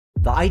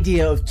The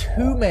idea of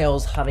two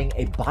males having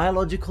a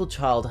biological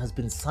child has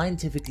been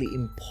scientifically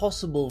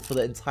impossible for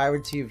the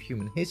entirety of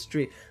human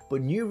history,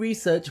 but new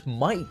research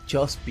might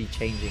just be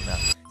changing that.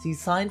 See,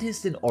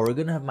 scientists in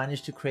Oregon have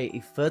managed to create a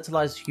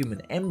fertilized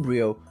human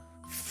embryo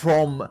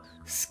from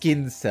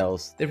skin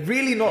cells. They're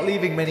really not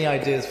leaving many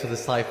ideas for the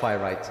sci-fi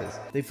writers.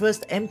 They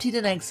first emptied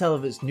an egg cell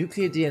of its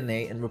nuclear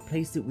DNA and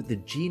replaced it with the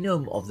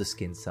genome of the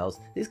skin cells.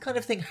 This kind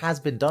of thing has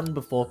been done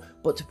before,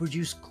 but to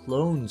produce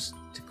clones,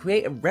 to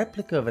create a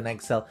replica of an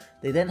egg cell,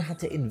 they then had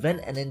to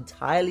invent an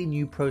entirely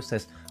new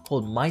process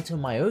called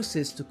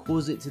mitomeiosis to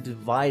cause it to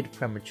divide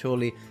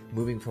prematurely,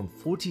 moving from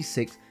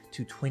 46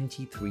 to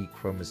 23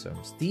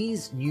 chromosomes.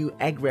 These new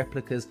egg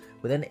replicas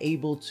were then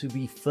able to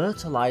be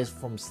fertilized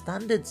from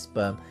standard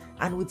sperm,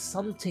 and with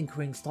some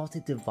tinkering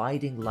started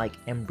dividing like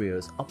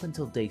embryos up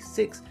until day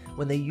 6,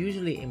 when they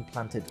usually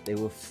implanted. They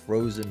were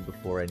frozen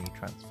before any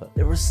transfer.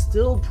 There are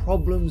still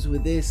problems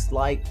with this,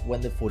 like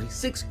when the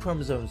 46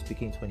 chromosomes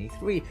became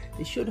 23,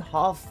 they should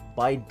half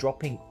by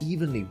dropping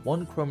evenly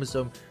 1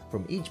 chromosome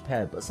from each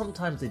pair, but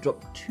sometimes they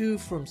drop 2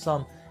 from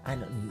some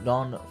and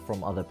none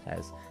from other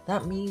pairs.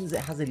 That means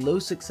it has a low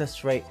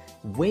success rate,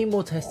 way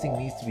more testing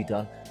needs to be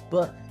done,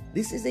 but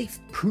this is a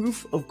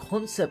proof of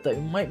concept that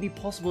it might be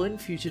possible in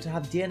future to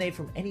have DNA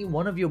from any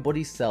one of your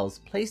body's cells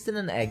placed in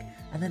an egg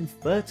and then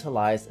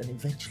fertilized and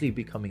eventually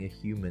becoming a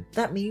human.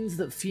 That means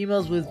that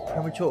females with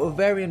premature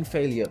ovarian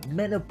failure,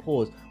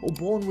 menopause, or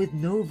born with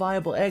no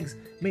viable eggs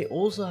may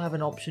also have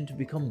an option to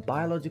become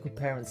biological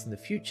parents in the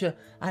future,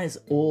 and it's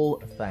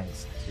all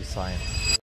thanks to science.